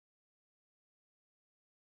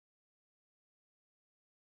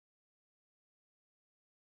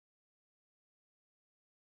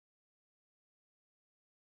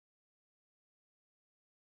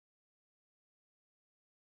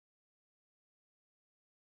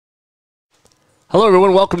Hello,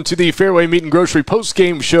 everyone. Welcome to the Fairway Meat and Grocery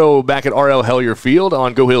post-game show back at RL Hellier Field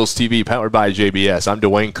on Go Hills TV, powered by JBS. I'm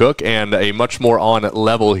Dwayne Cook, and a much more on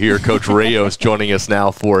level here, Coach Rayos joining us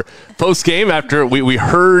now for post-game after we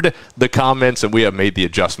heard the comments, and we have made the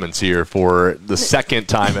adjustments here for the second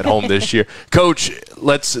time at home this year. Coach,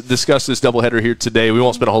 let's discuss this doubleheader here today. We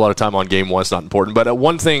won't spend a whole lot of time on Game 1. It's not important. But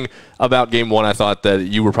one thing about Game 1 I thought that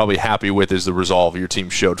you were probably happy with is the resolve your team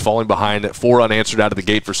showed. Falling behind 4 unanswered out of the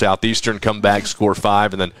gate for Southeastern, come back, score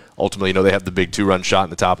 5, and then ultimately, they have the big 2-run shot in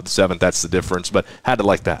the top of the 7th. That's the difference. But had to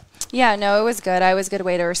like that. Yeah, no, it was good. It was a good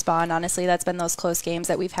way to respond. Honestly, that's been those close games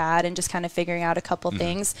that we've had and just kind of figuring out a couple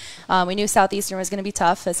things. We knew Southeastern was going to be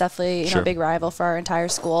tough. It's definitely a big rival for our entire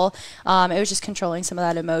school. It was just controlling some of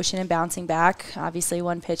that emotion and bouncing back. Obviously,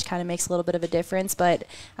 one pitch kind of makes a little bit of a difference, but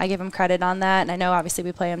I give them credit on that. And I know, obviously,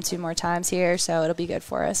 we play them 2 more times here, so it'll be good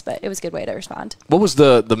for us. But it was a good way to respond. What was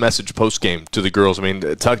the message post-game to the girls? I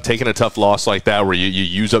mean, taking a tough loss like that where you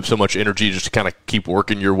use up so much energy just to kind of keep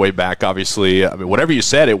working your way back, obviously. I mean, whatever you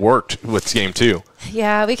said, it worked with Game 2.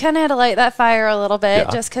 Yeah, we kind of had to light that fire a little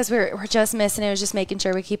bit just because we're just missing. It was just making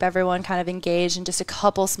sure we keep everyone kind of engaged and just a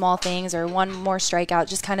couple small things or one more strikeout,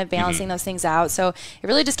 just kind of balancing those things out. So it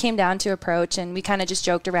really just came down to approach, and we kind of just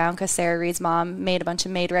joked around because Sarah Reed's mom made a bunch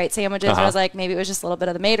of made-right sandwiches. I was like, maybe it was just a little bit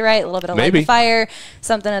of the made-right, a little bit of light the fire,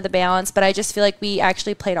 something of the balance. But I just feel like we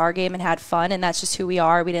actually played our game and had fun, and that's just who we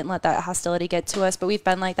are. We didn't let that hostility get to us, but we've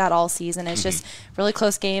been like that all season. It's just really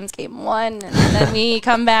close games, Game 1, and then we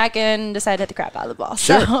come back and decide to hit the crap out of the ball.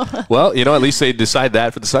 Sure. Well, at least they decide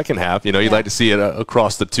that for the second half. You'd like to see it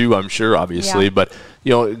across the 2, I'm sure, obviously. But,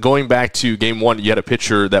 going back to Game 1, you had a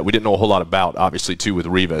pitcher that we didn't know a whole lot about, obviously, too, with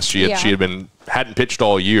Rivas. She hadn't pitched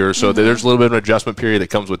all year, so there's a little bit of an adjustment period that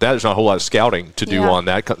comes with that. There's not a whole lot of scouting to do on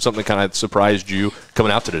that. Something kind of surprised you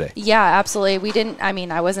coming out to today. Yeah, absolutely. We didn't. I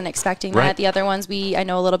mean, I wasn't expecting that. The other ones I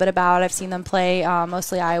know a little bit about. I've seen them play,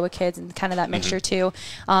 mostly Iowa kids, and kind of that mixture too.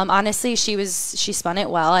 Honestly, she spun it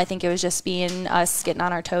well. I think it was just being us getting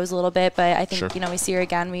on our toes a little bit, but I think we see her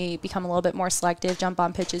again. We become a little bit more selective, jump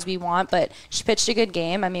on pitches we want, but she pitched a good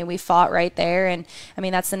game. I mean, we fought right there, and I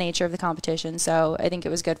mean that's the nature of the competition. So I think it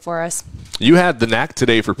was good for us. You had the knack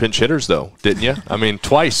today for pinch hitters, though, didn't you? I mean,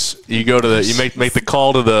 twice you go to you make the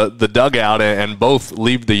call to the dugout and both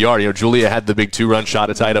leave the yard. Julia had the big 2-run shot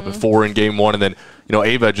to tie it up at 4 in Game 1, and then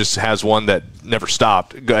Ava just has one that never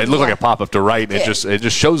stopped. It looked like a pop up to right. And it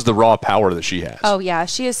just shows the raw power that she has. Oh yeah,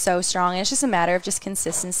 she is so strong. And it's just a matter of just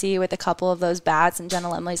consistency with a couple of those bats. And Jenna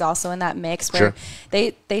Lemley's also in that mix where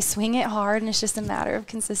they swing it hard, and it's just a matter of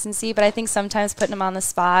consistency. But I think sometimes putting them on the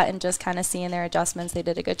spot and just kind of seeing their adjustments, they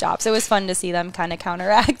did a good job. So it was fun to see them kind of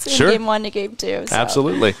counteract in Game 1 to Game 2. So.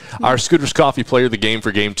 Absolutely. Our Scooters Coffee player of the game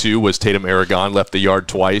for Game 2 was Tatum Aragon. Left the yard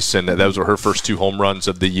twice, and those were her first 2 home runs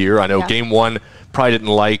of the year. I know Game 1 probably didn't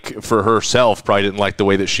like the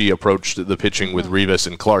way that she approached the pitching with Rivas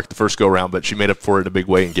and Clark the first go-around, but she made up for it in a big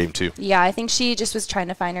way in Game 2. Yeah, I think she just was trying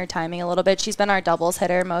to find her timing a little bit. She's been our doubles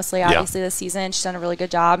hitter mostly, obviously, this season. She's done a really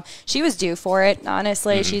good job. She was due for it,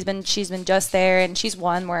 honestly. She's been just there, and she's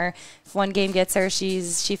one where if one game gets her, she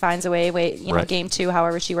finds a way. Game 2,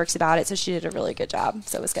 however she works about it. So she did a really good job.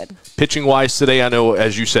 So it was good. Pitching-wise today, I know,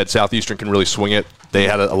 as you said, Southeastern can really swing it. They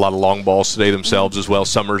had a lot of long balls today themselves as well.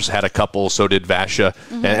 Summers had a couple, so did Vasha.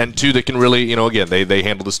 And 2 that can really, again, they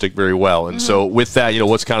handle the stick very well. And so with that,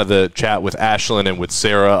 what's kind of the chat with Ashlyn and with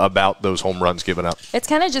Sarah about those home runs given up? It's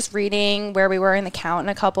kind of just reading where we were in the count in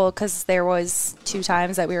a couple, because there was 2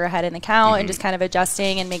 times that we were ahead in the count and just kind of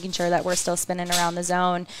adjusting and making sure that we're still spinning around the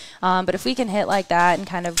zone. But if we can hit like that and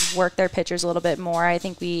kind of work their pitchers a little bit more, I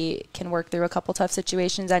think we can work through a couple tough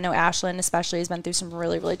situations. I know Ashlyn especially has been through some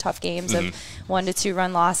really, really tough games of 1 to 2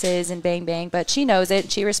 run losses and bang, bang. But she knows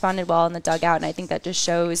it. She responded well in the dugout, and I think that just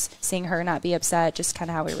shows, seeing her not be upset, just kind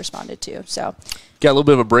of how we responded to. So. Got a little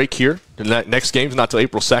bit of a break here. The next game's not till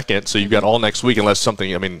April 2nd, so you've got all next week unless something,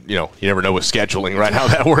 you never know with scheduling, right, how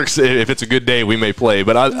that works. If it's a good day, we may play.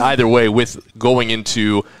 But either way, with going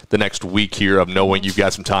into the next week here of knowing you've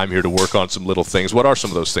got some time here to work on some little things, what are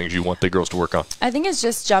some of those things you want the girls to work on? I think it's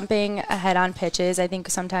just jumping ahead on pitches. I think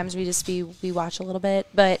sometimes we watch a little bit,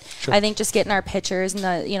 but I think just getting our pitchers and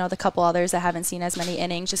the couple others that haven't seen as many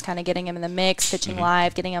innings, just kind of getting them in the mix, pitching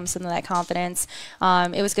live, getting them some of that confidence.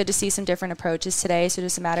 It was good to see some different approaches today, so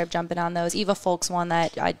just a matter of jumping on those. Eva Folk's one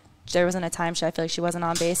that there wasn't a time I feel like she wasn't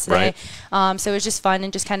on base today. So it was just fun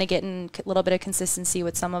and just kind of getting a little bit of consistency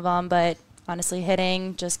with some of them, but honestly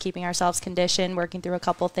hitting, just keeping ourselves conditioned, working through a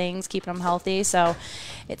couple things, keeping them healthy. So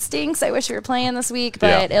it stinks. I wish we were playing this week,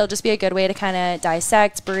 but it'll just be a good way to kind of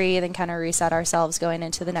dissect, breathe, and kind of reset ourselves going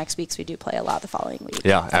into the next weeks. We do play a lot the following week.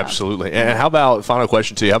 Yeah, absolutely. And how about, final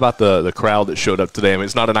question to you, how about the crowd that showed up today? I mean,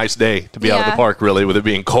 it's not a nice day to be out of the park, really, with it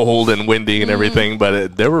being cold and windy and everything,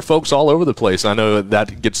 but there were folks all over the place. I know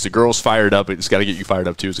that gets the girls fired up. It's got to get you fired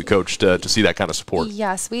up, too, as a coach to see that kind of support.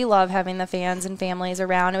 Yes, we love having the fans and families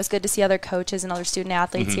around. It was good to see other coaches and other student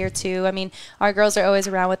athletes here, too. I mean, our girls are always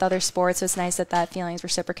around with other sports, so it's nice that feeling's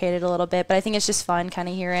reciprocated a little bit. But I think it's just fun kind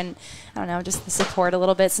of hearing, I don't know, just the support a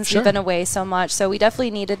little bit since we've been away so much. So we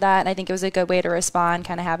definitely needed that, and I think it was a good way to respond,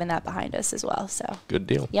 kind of having that behind us as well. So good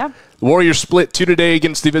deal. Yeah. The Warriors split 2 today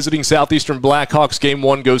against the visiting Southeastern Blackhawks. Game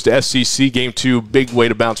 1 goes to SCC. Game 2, big way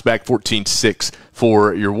to bounce back, 14-6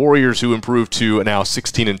 for your Warriors, who improved to now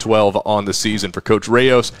 16-12 on the season. For Coach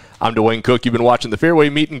Rayos, I'm Dwayne Cook. You've been watching the Fairway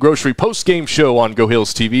Meat and Grocery post-game show on Go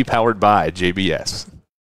Hills TV, powered by JBS.